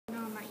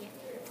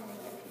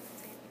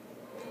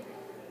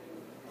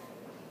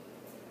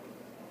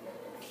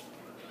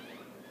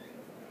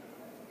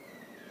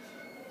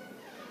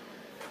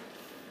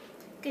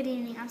Good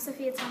evening, I'm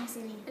Sophia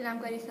Thomasini. And I'm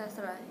Clarissa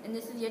Sara, and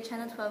this is your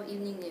Channel 12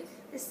 Evening News.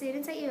 The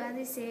students at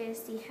UALI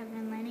CASD have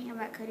been learning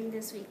about coding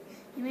this week.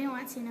 You may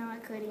want to know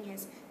what coding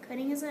is.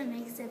 Coding is what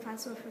makes it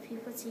possible for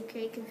people to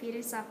create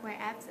computer software,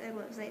 apps, and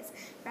websites.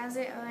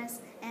 Browser, OS,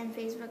 and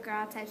Facebook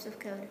are all types of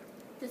code.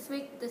 This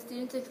week, the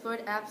students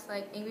explored apps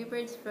like Angry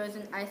Birds,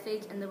 Frozen, Ice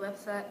Age, and the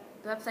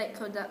website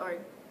code.org.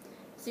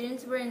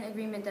 Students were in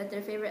agreement that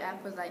their favorite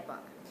app was Lightbot.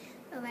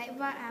 The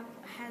Lightbot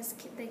app has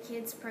the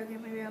kids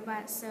program a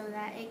robot so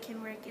that it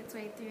can work its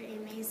way through a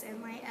maze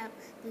and light up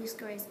blue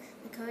squares.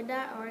 The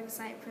code.org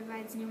site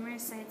provides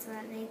numerous sites so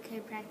that they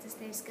could practice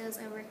their skills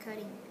over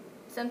coding.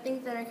 Some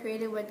things that are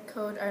created with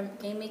code are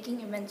game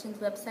making, inventions,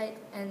 websites,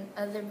 and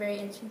other very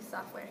interesting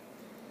software.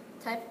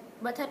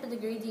 What type of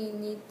degree do you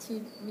need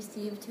to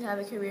receive to have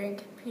a career in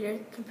computer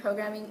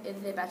programming is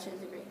a bachelor's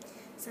degree.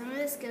 Some of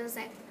the skills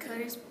that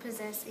coders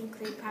possess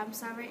include problem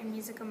solver and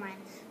musical mind.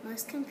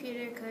 Most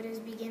computer coders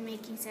begin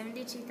making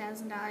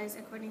 $72,000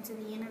 according to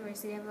the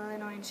University of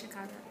Illinois in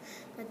Chicago,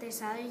 but their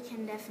salary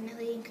can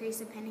definitely increase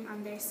depending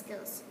on their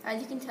skills.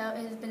 As you can tell,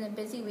 it has been a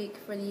busy week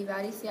for the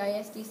UALI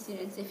CISD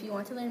students. If you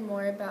want to learn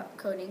more about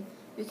coding,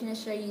 we can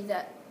assure you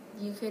that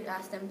you could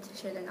ask them to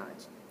share their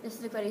knowledge. This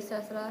is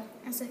Clarissa Sara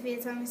and Sophia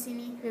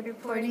Thomasini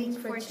reporting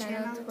for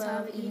Channel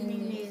 12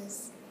 Evening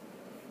News.